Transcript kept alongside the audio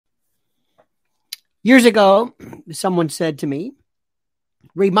Years ago, someone said to me,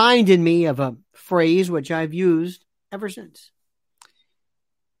 reminded me of a phrase which I've used ever since.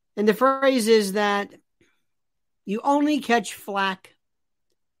 And the phrase is that you only catch flack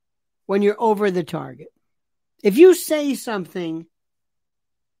when you're over the target. If you say something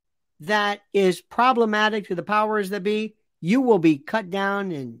that is problematic to the powers that be, you will be cut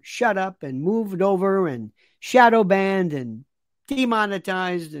down and shut up and moved over and shadow banned and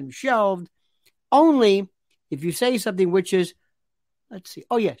demonetized and shelved. Only if you say something which is,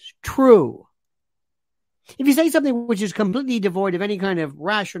 true. If you say something which is completely devoid of any kind of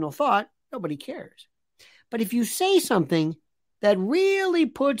rational thought, nobody cares. But if you say something that really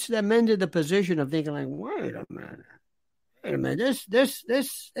puts them into the position of thinking like, wait a minute,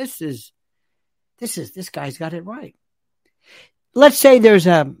 this guy's got it right. Let's say there's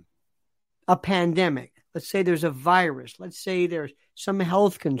a pandemic. Let's say there's a virus. Let's say there's some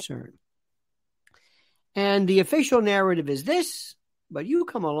health concern. And the official narrative is this, but you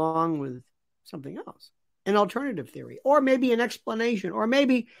come along with something else, an alternative theory, or maybe an explanation, or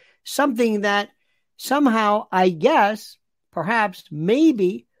maybe something that somehow, I guess, perhaps,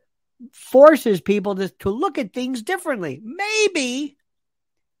 maybe forces people to look at things differently. Maybe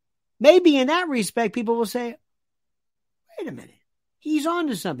in that respect, people will say, wait a minute, he's on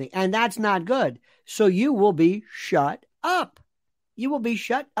to something, and that's not good. So you will be shut up. You will be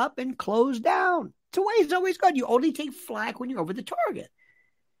shut up and closed down. It's always good. You only take flack when you're over the target.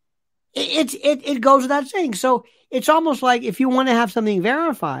 It goes without saying. So it's almost like if you want to have something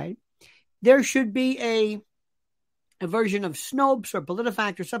verified, there should be a version of Snopes or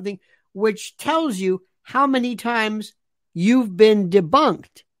PolitiFact or something which tells you how many times you've been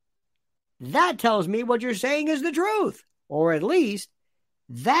debunked. That tells me what you're saying is the truth. Or at least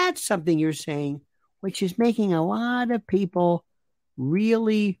that's something you're saying which is making a lot of people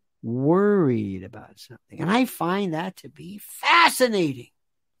really worried about something. And I find that to be fascinating.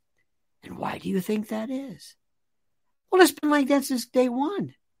 And why do you think that is? Well, it's been like that since day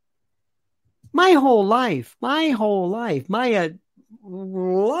one. My whole life, my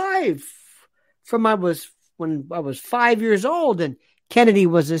life from when I was 5 years old and Kennedy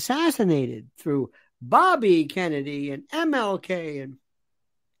was assassinated, through Bobby Kennedy and MLK and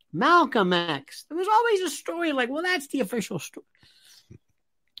Malcolm X. There was always a story like, well, that's the official story.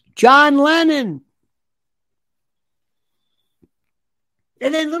 John Lennon.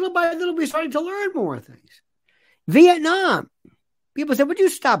 And then little by little, we started to learn more things. Vietnam. People said, would you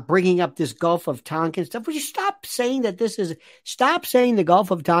stop bringing up this Gulf of Tonkin stuff? Would you stop saying that stop saying the Gulf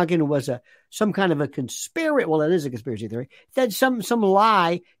of Tonkin was some kind of a conspiracy? Well, it is a conspiracy theory. That some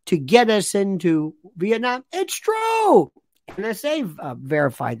lie to get us into Vietnam. It's true. NSA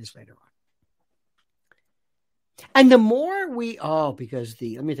verified this later on. And the more because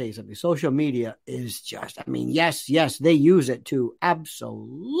let me tell you something, social media is just, yes, they use it to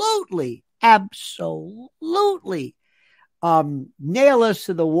absolutely nail us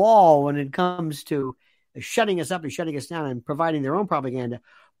to the wall when it comes to shutting us up and shutting us down and providing their own propaganda.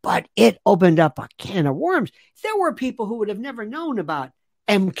 But it opened up a can of worms. There were people who would have never known about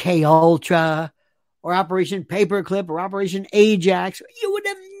MK Ultra or Operation Paperclip or Operation Ajax. You would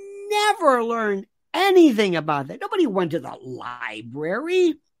have never learned anything about that. Nobody went to the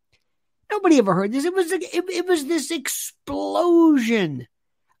library. Nobody ever heard this. It was this explosion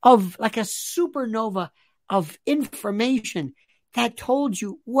of, like a supernova of information that told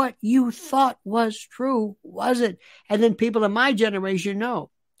you what you thought was true wasn't. And then people in my generation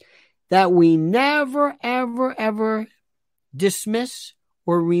know that we never, ever, ever dismiss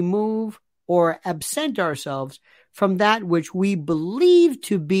or remove or absent ourselves from that which we believe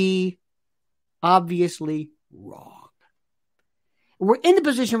to be obviously wrong. We're in the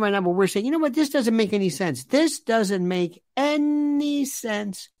position right now where we're saying, you know what, this doesn't make any sense. This doesn't make any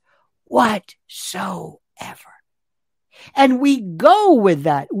sense whatsoever. And we go with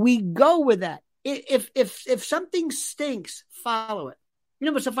that. If something stinks, follow it. You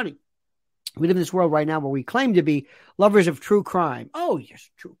know what's so funny? We live in this world right now where we claim to be lovers of true crime. Oh, yes,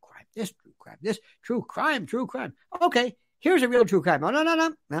 true crime. This true crime. This true crime. Okay, here's a real true crime. Oh,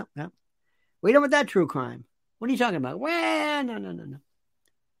 no. We don't want that true crime. What are you talking about? Well, no.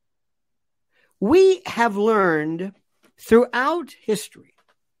 We have learned throughout history,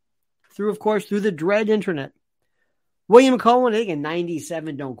 through the dread internet. William Cohen, I think in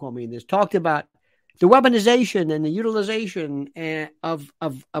 97, don't quote me on this, talked about the weaponization and the utilization of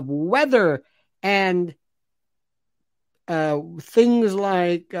weather and things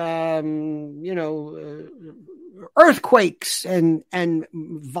like, earthquakes and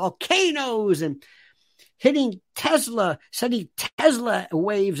volcanoes and hitting Tesla, sending Tesla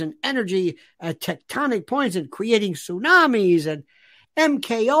waves and energy at tectonic points and creating tsunamis, and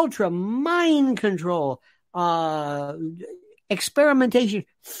MK Ultra, mind control, experimentation,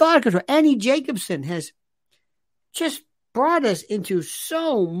 thought control. Annie Jacobson has just brought us into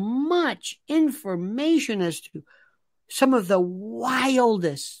so much information as to some of the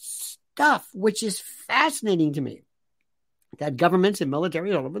wildest stuff, which is fascinating to me, that governments and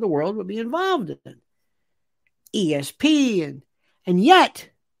militaries all over the world would be involved in. ESP, and yet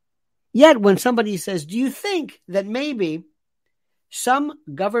when somebody says, do you think that maybe some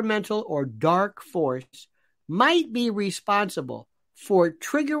governmental or dark force might be responsible for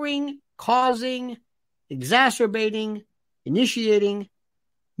triggering, causing, exacerbating, initiating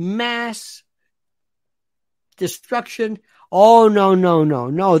mass destruction? Oh,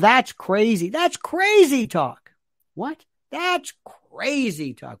 no. That's crazy. That's crazy talk. What? That's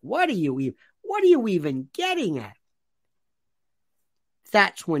crazy talk. What are you even getting at?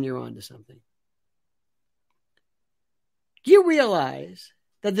 That's when you're onto something. Do you realize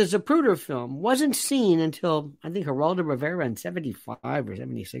that the Zapruder film wasn't seen until, I think, Geraldo Rivera in 75 or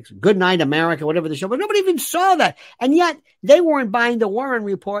 76, Good Night America, whatever the show, but nobody even saw that. And yet they weren't buying the Warren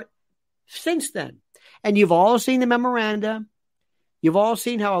Report since then. And you've all seen the memoranda. You've all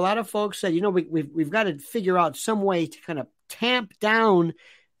seen how a lot of folks said, we've got to figure out some way to kind of tamp down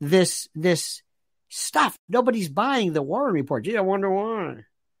this stuff. Nobody's buying the Warren Report. Gee, I wonder why.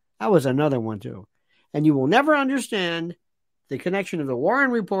 That was another one too. And you will never understand the connection of the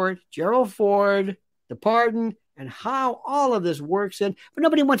Warren Report, Gerald Ford, the pardon, and how all of this works in. But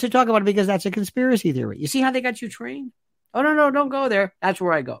nobody wants to talk about it because that's a conspiracy theory. You see how they got you trained? Oh, no, don't go there. That's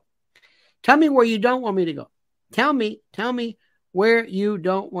where I go. Tell me where you don't want me to go. Tell me where you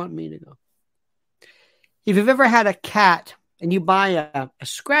don't want me to go. If you've ever had a cat and you buy a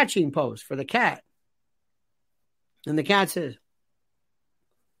scratching post for the cat, and the cat says,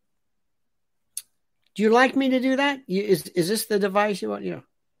 do you like me to do that? Is this the device you want?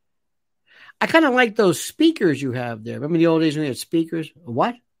 I kind of like those speakers you have there. Remember the old days when we had speakers?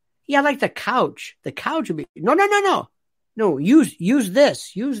 What? Yeah, I like the couch. The couch would be... No. No, use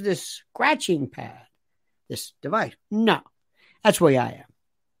this. Use this scratching pad. This device. No. That's where I am.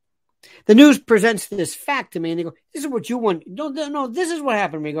 The news presents this fact to me, and they go, this is what you want. No, this is what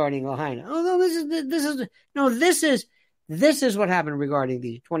happened regarding Lahaina. Oh, no, this is what happened regarding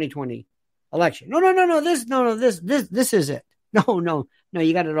the 2020 election. No, this is it. No,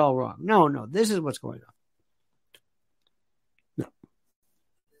 you got it all wrong. No, this is what's going on. No.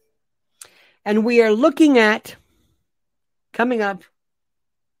 And we are looking at, coming up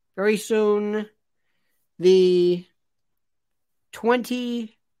very soon, the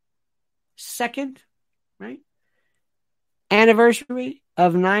 22nd, right? Anniversary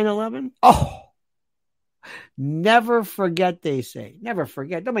of 9/11. Oh, never forget, they say. Never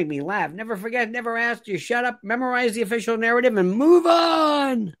forget. Don't make me laugh. Never forget. Never ask. You shut up. Memorize the official narrative and move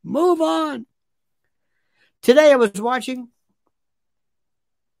on. Move on. Today I was watching.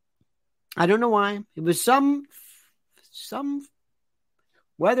 I don't know why. It was some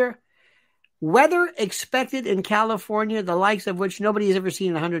weather expected in California, the likes of which nobody has ever seen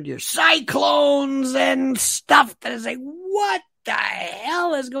in 100 years. Cyclones and stuff that is like, what the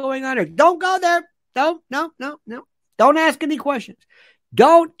hell is going on here? Don't go there. No. Don't ask any questions.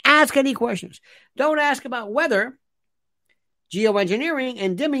 Don't ask about weather, geoengineering,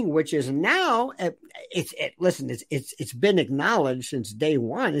 and dimming, which is now, it's been acknowledged since day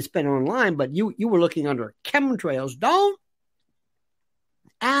one. It's been online, but you were looking under chemtrails. Don't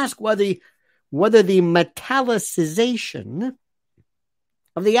ask whether the metallicization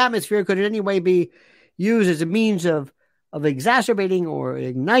of the atmosphere could in any way be used as a means of exacerbating or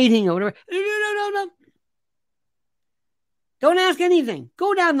igniting or whatever. No. Don't ask anything.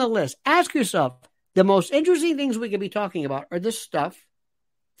 Go down the list. Ask yourself, the most interesting things we could be talking about are the stuff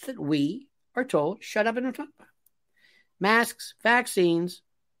that we are told, shut up and don't talk about. Masks, vaccines,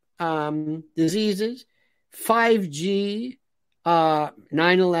 diseases, 5G,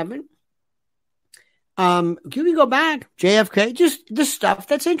 9/11. Can we go back? JFK, just the stuff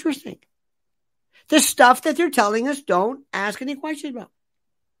that's interesting. The stuff that they're telling us don't ask any questions about.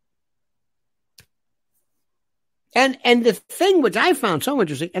 And the thing which I found so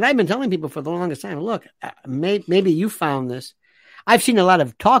interesting, and I've been telling people for the longest time, look, maybe you found this. I've seen a lot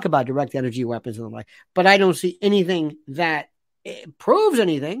of talk about direct energy weapons and the like, but I don't see anything that proves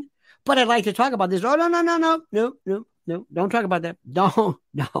anything. But I'd like to talk about this. Oh, no. Don't talk about that. No.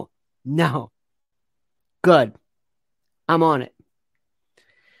 Good. I'm on it.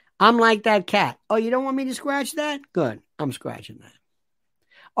 I'm like that cat. Oh, you don't want me to scratch that? Good. I'm scratching that.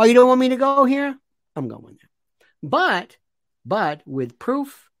 Oh, you don't want me to go here? I'm going there. But with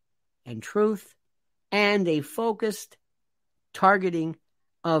proof and truth and a focused targeting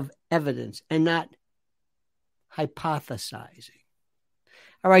of evidence and not hypothesizing.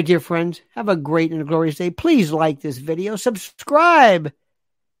 All right, dear friends, have a great and a glorious day. Please like this video. Subscribe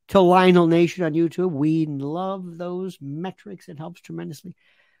to Lionel Nation on YouTube. We love those metrics. It helps tremendously.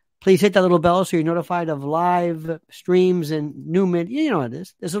 Please hit that little bell so you're notified of live streams and new you know what it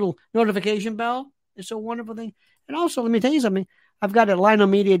is. This little notification bell is a wonderful thing. And also, let me tell you something. I've got at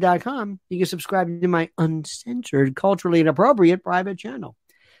lionelmedia.com. You can subscribe to my uncensored, culturally inappropriate private channel.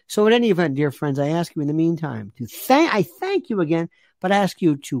 So in any event, dear friends, I ask you in the meantime I thank you again, but ask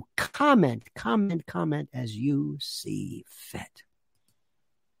you to comment as you see fit.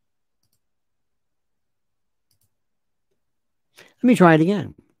 Let me try it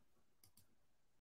again.